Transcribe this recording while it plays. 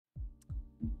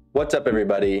What's up,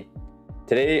 everybody?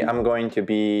 Today I'm going to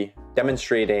be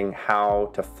demonstrating how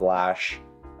to flash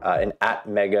an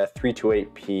Atmega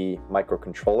 328P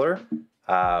microcontroller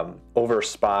over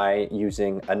SPI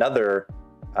using another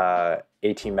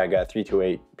ATmega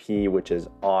 328P, which is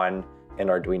on an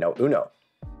Arduino Uno.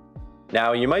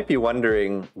 Now, you might be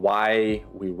wondering why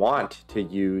we want to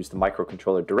use the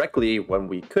microcontroller directly when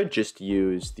we could just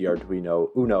use the Arduino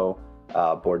Uno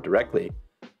board directly.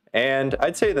 And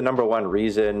I'd say the number one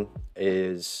reason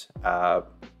is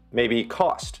maybe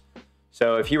cost.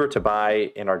 So if you were to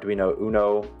buy an Arduino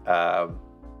Uno,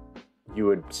 you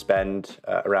would spend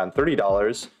around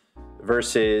 $30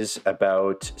 versus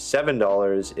about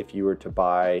 $7 if you were to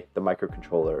buy the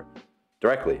microcontroller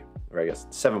directly, or I guess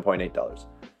 $7.8.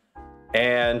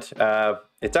 And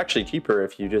it's actually cheaper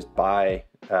if you just buy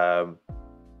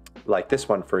like this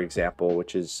one, for example,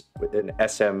 which is an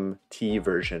SMT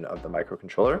version of the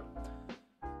microcontroller.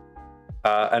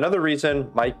 Another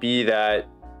reason might be that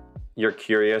you're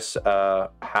curious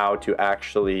how to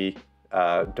actually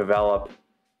develop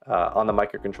on the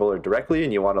microcontroller directly,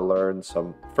 and you want to learn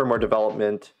some firmware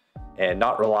development and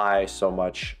not rely so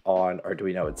much on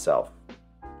Arduino itself.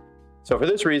 So for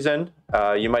this reason,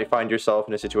 you might find yourself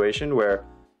in a situation where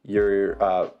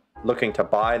you're looking to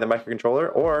buy the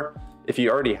microcontroller, or if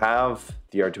you already have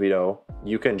the Arduino,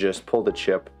 you can just pull the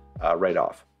chip right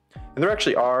off. And there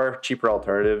actually are cheaper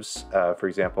alternatives. For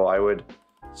example, I would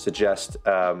suggest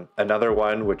another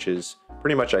one which is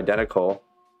pretty much identical,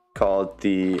 called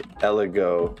the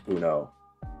ELEGOO Uno.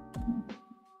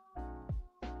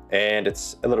 And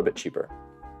it's a little bit cheaper.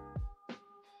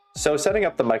 So setting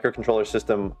up the microcontroller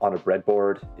system on a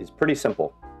breadboard is pretty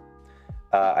simple.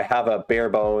 I have a bare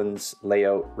bones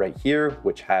layout right here,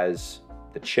 which has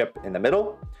the chip in the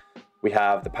middle. We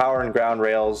have the power and ground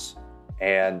rails,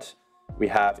 and we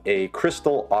have a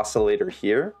crystal oscillator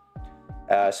here.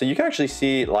 So you can actually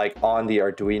see, like on the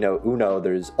Arduino Uno,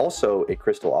 there's also a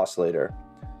crystal oscillator.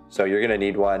 So you're gonna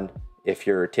need one if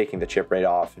you're taking the chip right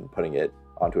off and putting it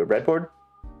onto a breadboard.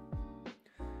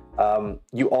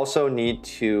 You also need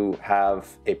to have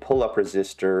a pull-up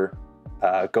resistor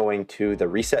going to the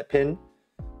reset pin.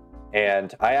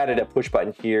 And I added a push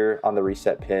button here on the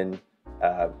reset pin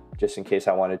just in case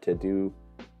I wanted to do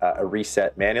a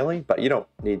reset manually, but you don't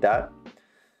need that.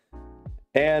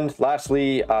 And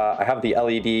lastly, I have the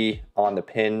LED on the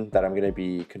pin that I'm going to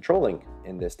be controlling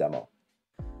in this demo.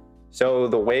 So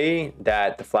the way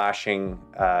that the flashing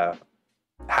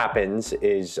happens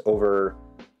is over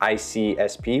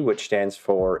ICSP, which stands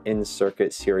for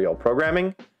in-circuit serial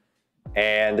programming.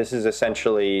 And this is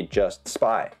essentially just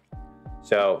SPI.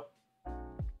 So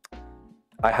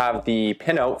I have the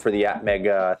pinout for the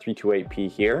Atmega 328P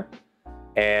here,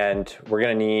 and we're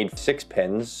going to need 6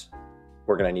 pins.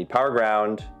 We're going to need power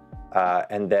ground,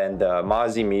 and then the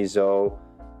Mozzie Mizo,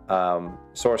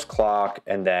 source clock,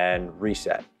 and then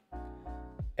reset.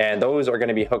 And those are going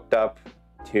to be hooked up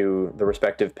to the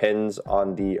respective pins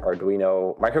on the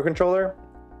Arduino microcontroller,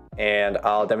 and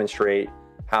I'll demonstrate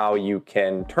how you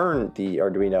can turn the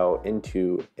Arduino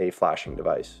into a flashing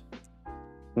device.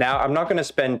 Now, I'm not going to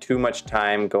spend too much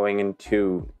time going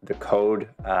into the code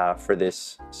for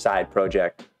this side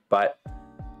project, but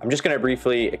I'm just going to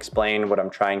briefly explain what I'm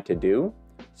trying to do.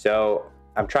 So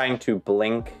I'm trying to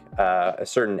blink a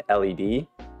certain LED,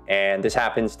 and this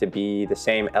happens to be the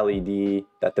same LED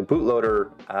that the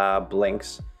bootloader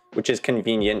blinks, which is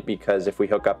convenient because if we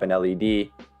hook up an LED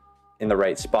in the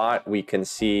right spot, we can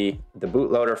see the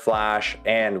bootloader flash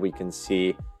and we can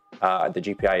see the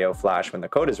GPIO flash when the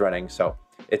code is running. So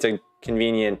it's a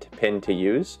convenient pin to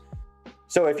use.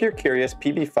 So if you're curious,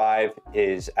 PB5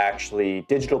 is actually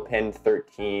digital pin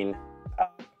 13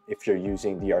 if you're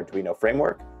using the Arduino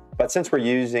framework. But since we're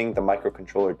using the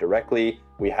microcontroller directly,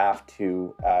 we have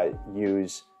to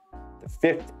use the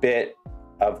 5th bit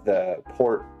of the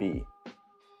port B.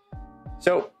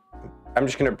 So I'm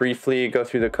just going to briefly go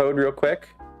through the code real quick.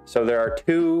 So there are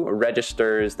 2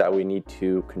 registers that we need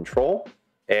to control,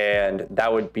 and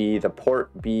that would be the port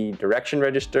B direction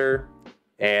register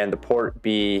and the port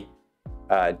B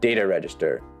data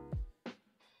register.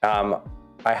 I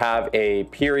have a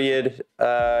period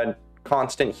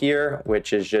constant here,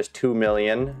 which is just 2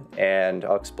 million, and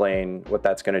I'll explain what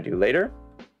that's going to do later.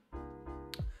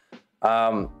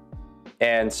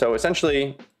 And so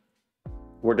essentially,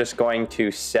 we're just going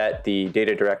to set the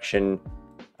data direction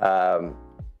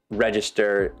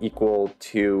register equal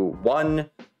to 1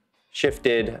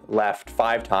 shifted left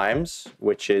 5 times,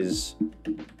 which is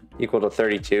equal to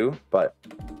 32, but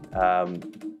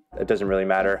it doesn't really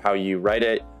matter how you write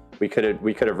it. We could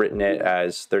have written it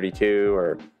as 32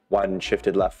 or 1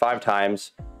 shifted left 5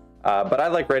 times. But I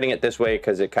like writing it this way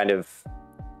because it kind of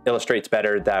illustrates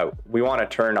better that we want to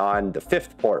turn on the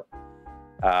 5th port.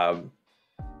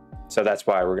 So that's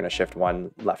why we're going to shift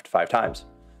 1 left 5 times.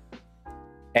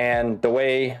 And the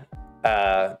way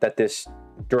that this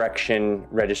direction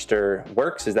register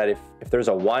works is that if there's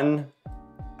a 1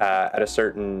 at a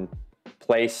certain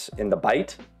place in the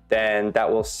byte, then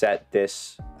that will set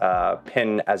this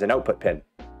pin as an output pin.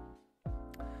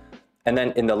 And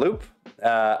then in the loop,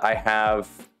 I have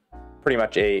pretty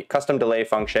much a custom delay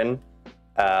function,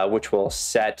 which will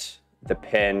set the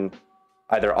pin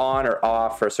either on or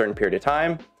off for a certain period of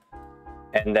time,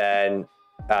 and then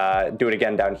do it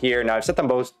again down here. Now I've set them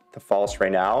both to false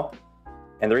right now.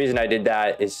 And the reason I did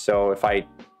that is so if I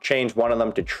change one of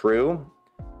them to true,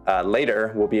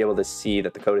 later we'll be able to see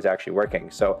that the code is actually working.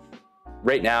 So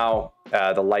right now,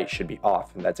 the light should be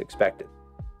off, and that's expected.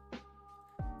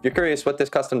 If you're curious what this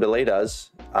custom delay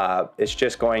does, it's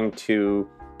just going to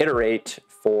iterate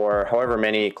for however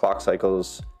many clock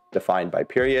cycles defined by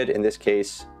period, in this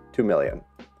case, 2 million.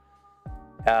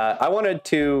 I wanted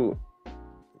to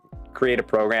create a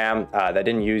program that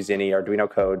didn't use any Arduino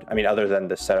code, I mean, other than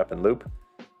the setup and loop,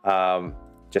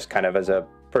 just kind of as a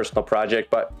personal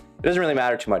project, but it doesn't really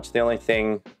matter too much. The only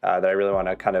thing that I really want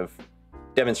to kind of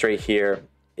demonstrate here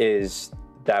is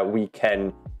that we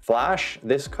can flash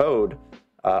this code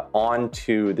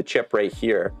onto the chip right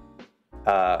here.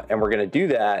 And we're going to do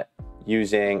that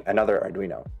using another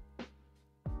Arduino.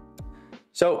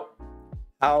 So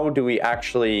how do we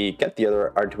actually get the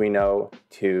other Arduino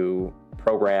to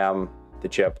program the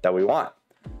chip that we want?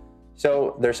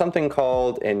 So there's something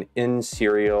called an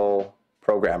in-serial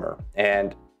programmer,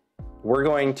 and we're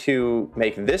going to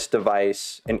make this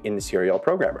device an in-serial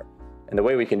programmer. And the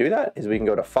way we can do that is we can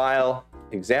go to File,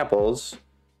 Examples,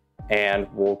 and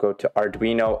we'll go to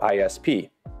Arduino ISP,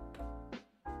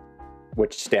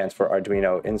 which stands for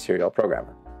Arduino In-Serial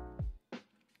Programmer.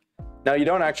 Now, you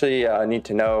don't actually need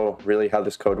to know really how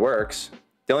this code works.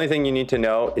 The only thing you need to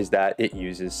know is that it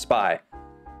uses SPI.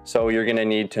 So you're going to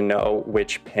need to know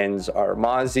which pins are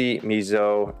MOSI,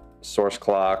 MISO, source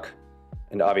clock,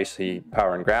 and obviously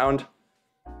power and ground.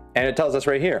 And it tells us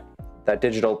right here that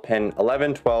digital pin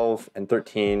 11, 12, and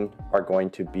 13 are going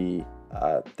to be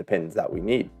the pins that we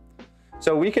need.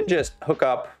 So we can just hook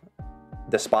up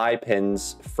the SPI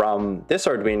pins from this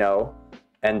Arduino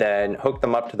and then hook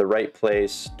them up to the right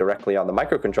place directly on the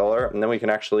microcontroller, and then we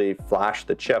can actually flash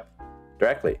the chip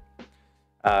directly.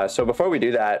 So before we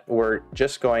do that, we're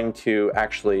just going to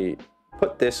actually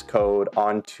put this code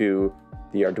onto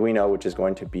the Arduino, which is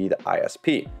going to be the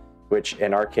ISP, which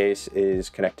in our case is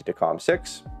connected to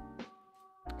COM6.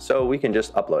 So we can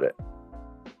just upload it.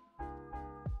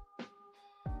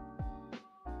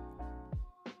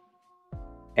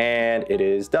 And it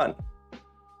is done.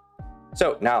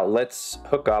 So now let's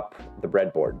hook up the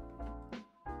breadboard.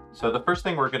 So the first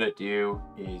thing we're going to do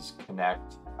is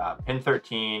connect pin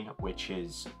 13, which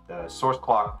is the source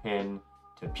clock pin,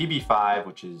 to PB5,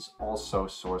 which is also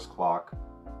source clock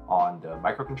on the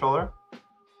microcontroller.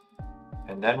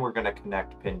 And then we're going to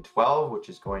connect pin 12, which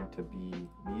is going to be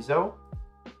MISO.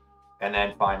 And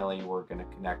then finally, we're going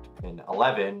to connect pin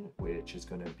 11, which is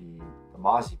going to be the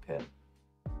MOSI pin.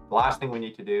 The last thing we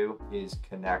need to do is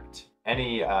connect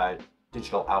any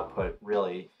digital output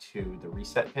really to the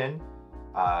reset pin.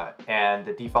 And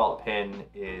the default pin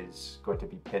is going to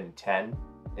be pin 10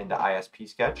 in the ISP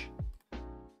sketch.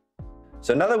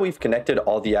 So now that we've connected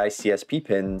all the ICSP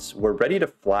pins, we're ready to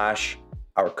flash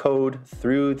our code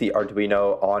through the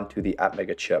Arduino onto the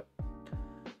Atmega chip.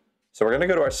 So we're going to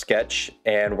go to our sketch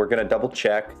and we're going to double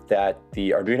check that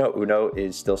the Arduino Uno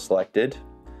is still selected.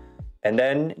 And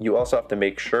then you also have to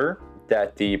make sure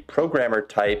that the programmer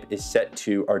type is set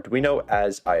to Arduino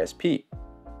as ISP.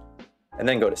 And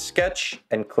then go to Sketch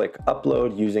and click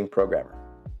Upload using Programmer.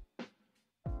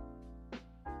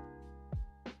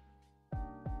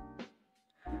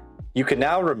 You can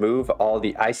now remove all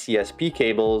the ICSP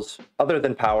cables other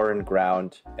than power and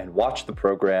ground and watch the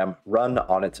program run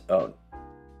on its own.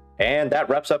 And that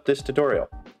wraps up this tutorial.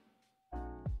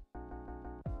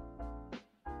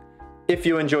 If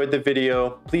you enjoyed the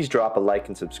video, please drop a like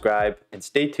and subscribe, and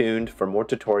stay tuned for more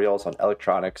tutorials on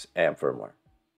electronics and firmware.